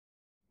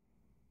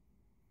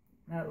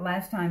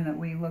Last time that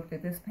we looked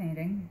at this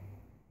painting,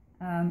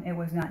 it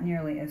was not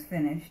nearly as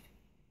finished.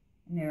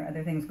 And there are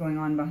other things going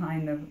on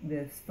behind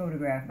this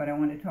photograph, but I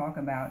want to talk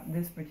about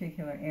this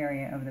particular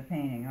area of the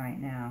painting right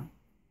now.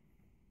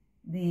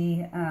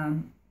 The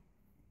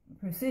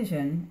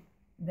precision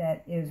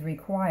that is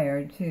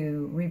required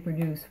to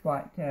reproduce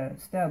what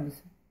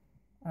Stubbs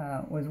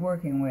was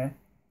working with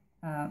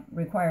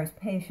requires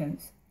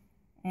patience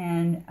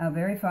and a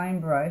very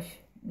fine brush.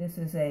 This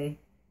is a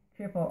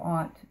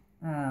Artoftheday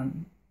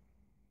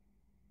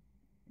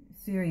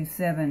Series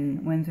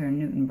 7 Winsor &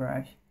 Newton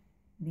brush.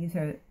 These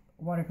are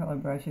watercolor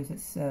brushes.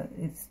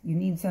 You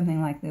need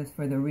something like this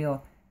for the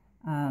real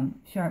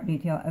sharp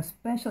detail,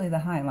 especially the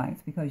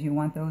highlights, because you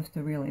want those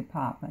to really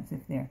pop as if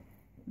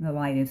the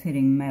light is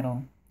hitting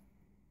metal.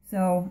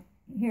 So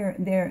here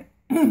there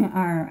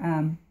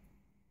are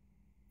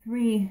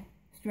 3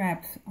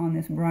 straps on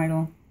this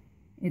bridle.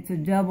 It's a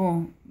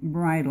double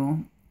bridle,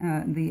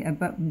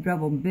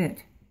 double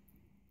bit.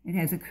 It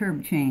has a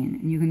curb chain,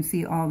 and you can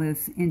see all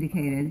this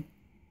indicated.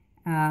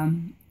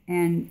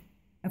 And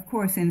of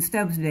course, in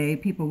Stubbs' day,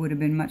 people would have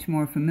been much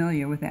more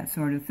familiar with that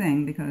sort of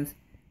thing because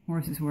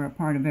horses were a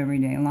part of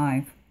everyday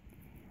life.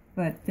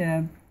 But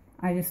I'm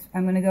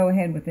going to go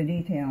ahead with the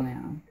detail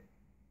now.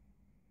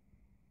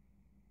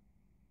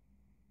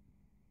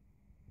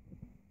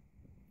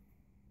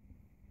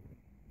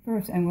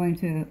 First, I'm going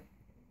to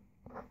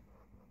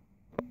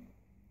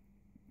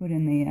put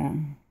in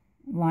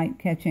the light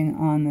catching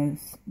on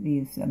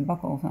these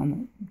buckles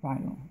on the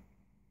bridle.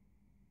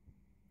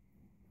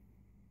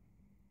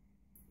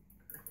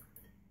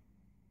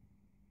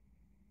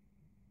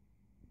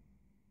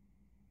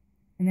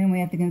 And then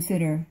we have to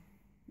consider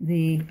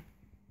the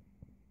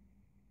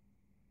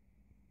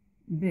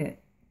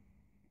bit.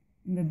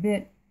 The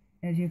bit,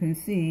 as you can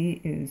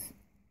see,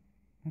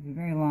 has a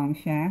very long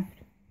shaft.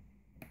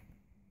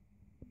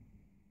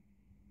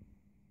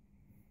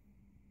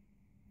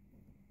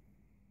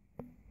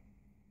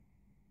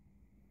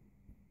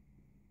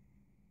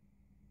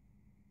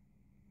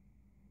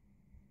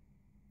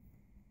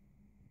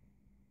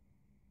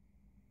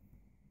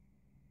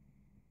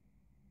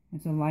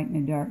 There's a light and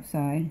a dark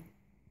side.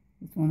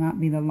 This will not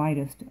be the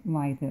lightest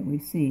light that we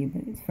see,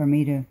 but it's for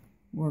me to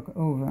work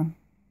over.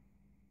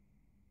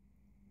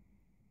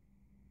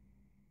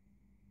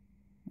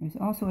 There's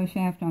also a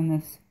shaft on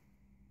this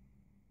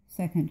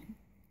second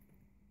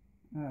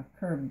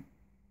curved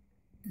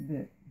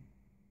bit.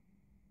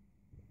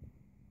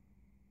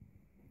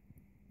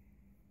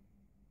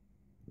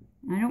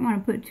 I don't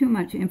want to put too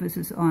much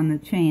emphasis on the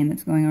chain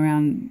that's going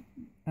around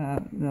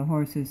the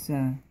horse's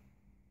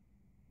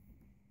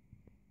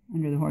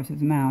under the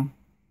horse's mouth.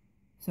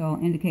 So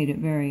I'll indicate it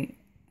very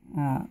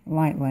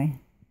lightly.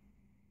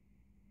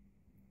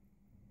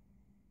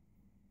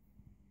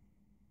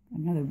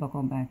 Another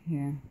buckle back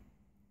here.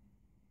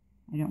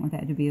 I don't want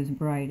that to be as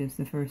bright as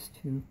the first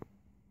 2.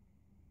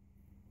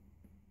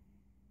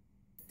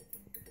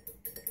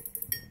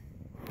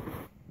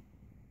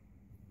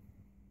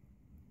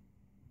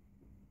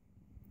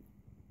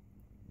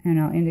 And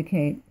I'll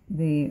indicate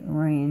the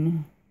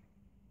rein.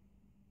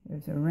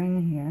 There's a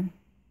ring here.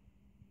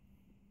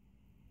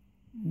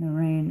 And the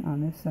rein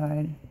on this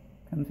side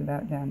comes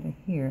about down to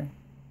here.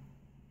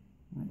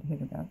 I want to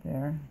hit about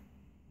there.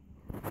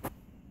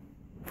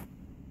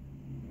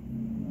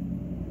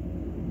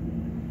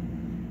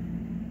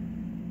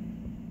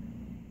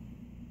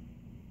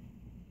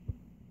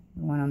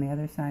 The one on the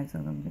other side is a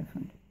little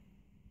different.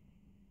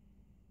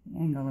 The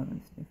angle of it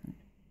is different.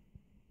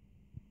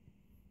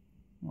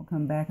 We'll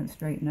come back and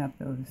straighten up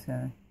those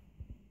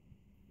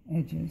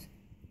edges.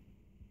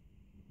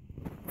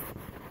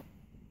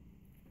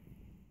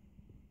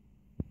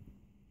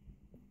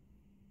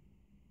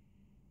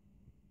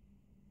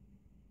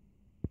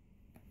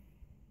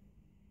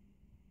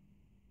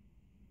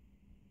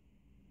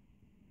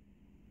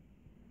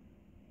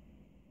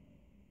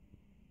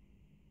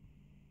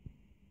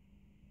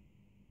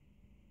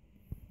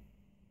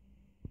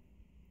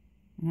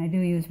 And I do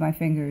use my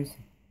fingers.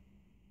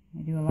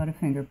 I do a lot of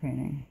finger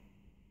painting.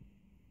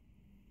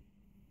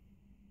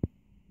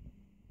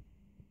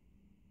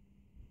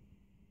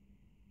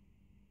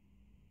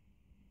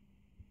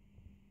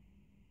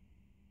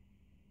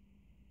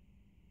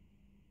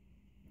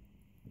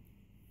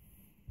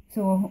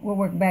 So we'll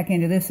work back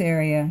into this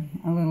area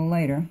a little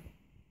later,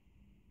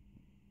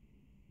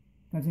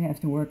 because it has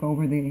to work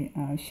over the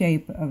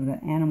shape of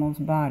the animal's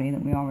body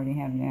that we already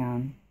have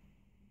down.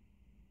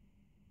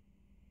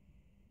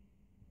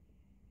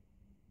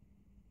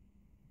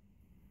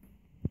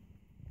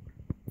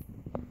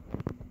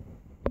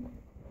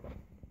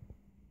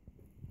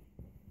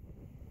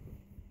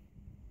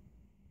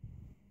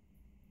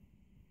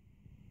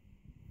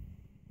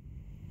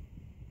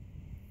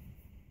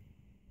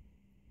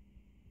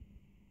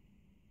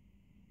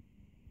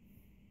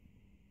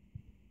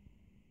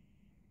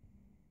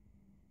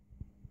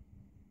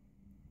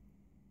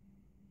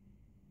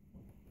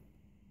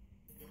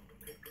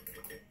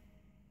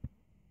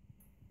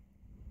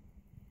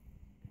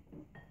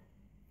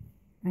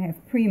 I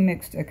have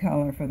pre-mixed a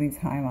color for these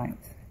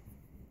highlights.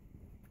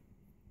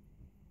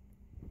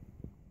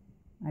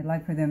 I'd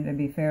like for them to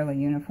be fairly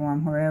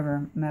uniform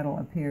wherever metal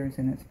appears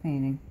in this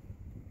painting.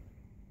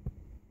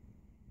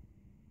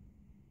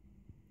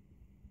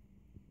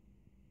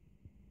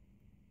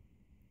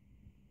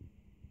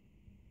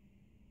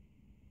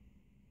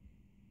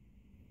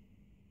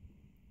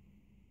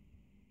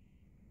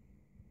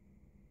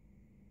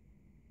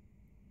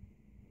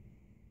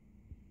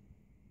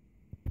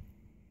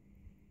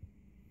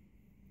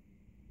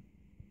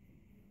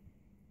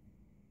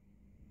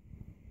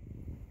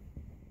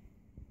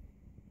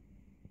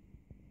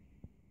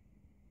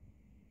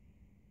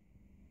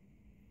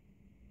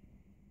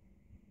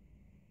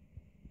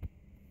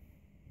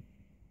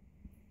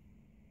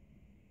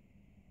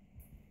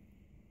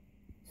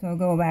 So I'll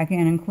go back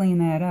in and clean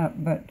that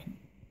up, but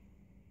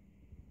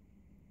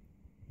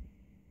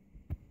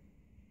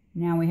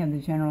now we have the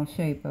general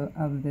shape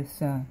of this,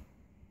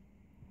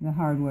 the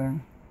hardware.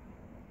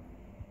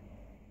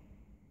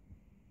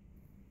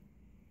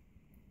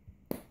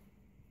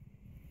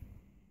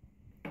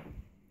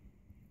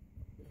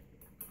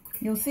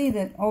 You'll see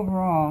that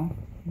overall,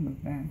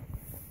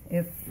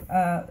 if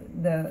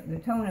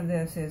the tone of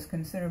this is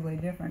considerably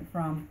different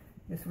from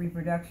this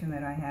reproduction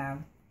that I have,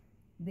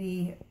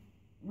 the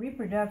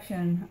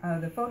reproduction,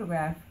 the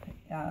photograph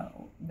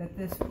that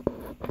this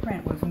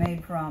print was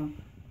made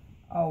from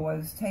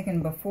was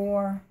taken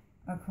before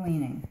a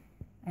cleaning.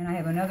 And I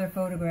have another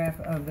photograph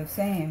of the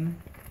same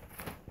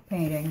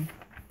painting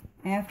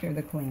after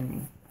the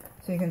cleaning.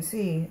 So you can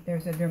see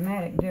there's a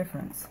dramatic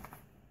difference.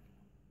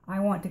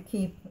 I want to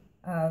keep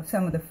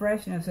some of the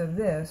freshness of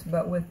this,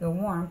 but with the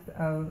warmth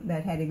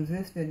that had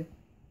existed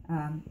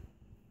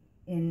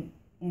in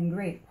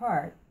great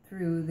part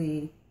through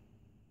the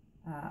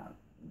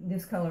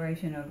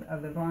discoloration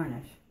of the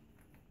varnish.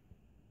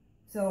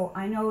 So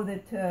I know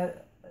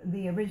that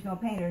the original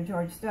painter,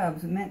 George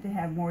Stubbs, meant to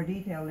have more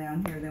detail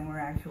down here than we're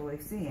actually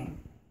seeing,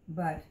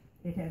 but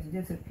it has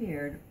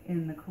disappeared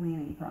in the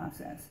cleaning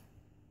process.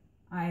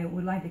 I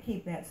would like to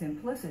keep that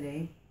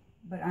simplicity,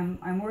 but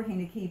I'm working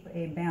to keep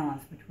a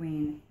balance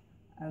between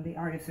the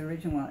artist's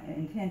original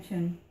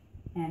intention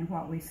and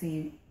what we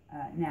see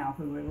now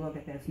if we were to look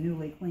at this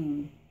newly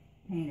cleaned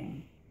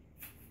painting.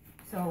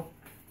 So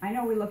I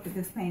know we looked at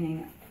this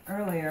painting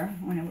earlier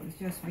when it was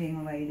just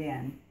being laid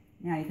in.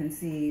 Now you can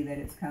see that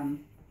it's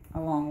come a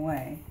long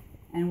way,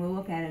 and we'll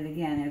look at it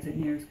again as it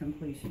nears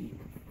completion.